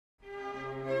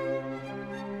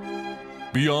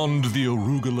Beyond the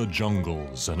arugula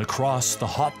jungles and across the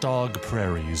hot dog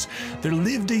prairies, there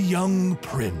lived a young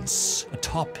prince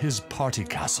atop his party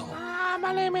castle.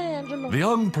 My name is Angelo. The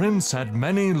young prince had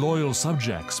many loyal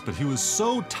subjects, but he was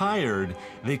so tired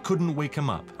they couldn't wake him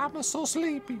up. I'm so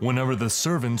sleepy. Whenever the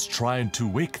servants tried to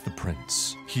wake the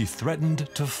prince, he threatened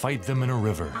to fight them in a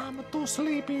river. I'm too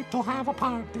sleepy to have a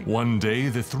party. One day,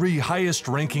 the 3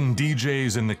 highest-ranking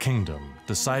DJs in the kingdom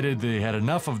decided they had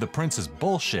enough of the prince's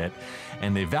bullshit,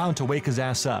 and they vowed to wake his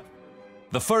ass up.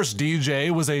 The first DJ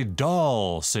was a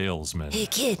doll salesman. Hey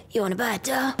kid, you wanna buy a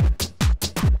doll?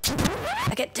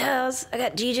 I got dolls, I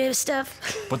got DJ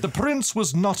stuff. But the prince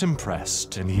was not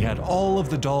impressed, and he had all of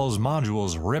the doll's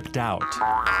modules ripped out.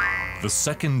 The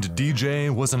second DJ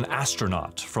was an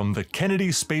astronaut from the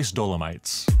Kennedy Space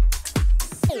Dolomites.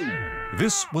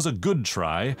 This was a good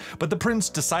try, but the prince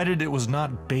decided it was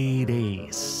not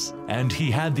badass, and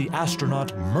he had the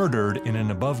astronaut murdered in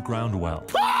an above-ground well.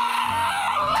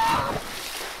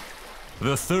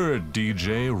 The third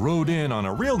DJ rode in on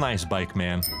a real nice bike,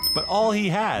 man, but all he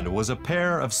had was a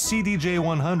pair of CDJ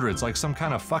 100s like some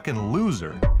kind of fucking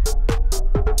loser.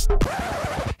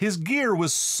 His gear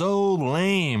was so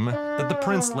lame that the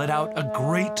prince let out a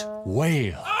great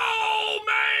wail. Oh,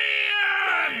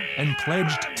 man! And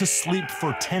pledged to sleep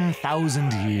for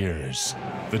 10,000 years.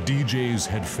 The DJs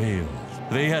had failed.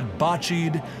 They had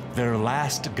botched their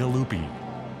last galoopi.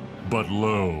 But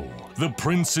lo, the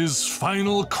prince's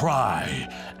final cry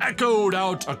echoed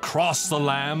out across the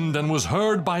land and was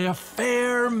heard by a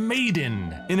fair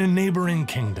maiden in a neighboring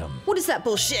kingdom. What is that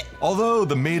bullshit? Although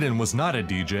the maiden was not a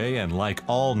DJ and, like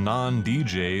all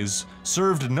non-DJs,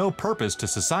 served no purpose to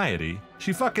society,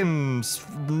 she fucking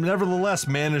nevertheless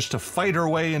managed to fight her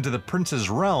way into the prince's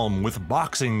realm with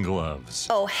boxing gloves.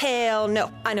 Oh hell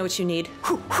no, I know what you need.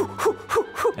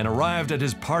 And arrived at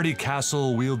his party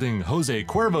castle wielding Jose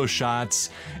Cuervo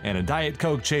shots and a Diet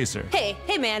Coke chaser. Hey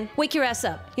man, wake your ass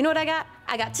up. You know what I got?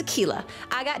 I got tequila,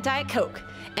 I got Diet Coke,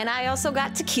 and I also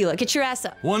got tequila. Get your ass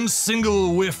up. One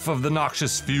single whiff of the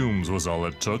noxious fumes was all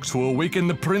it took to awaken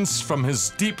the prince from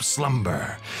his deep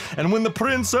slumber. And when the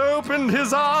prince opened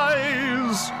his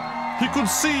eyes, he could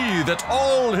see that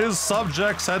all his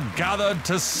subjects had gathered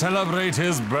to celebrate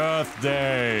his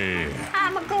birthday.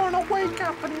 I'm gonna wake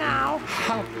up now.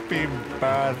 Happy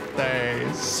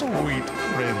birthday, sweet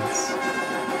prince.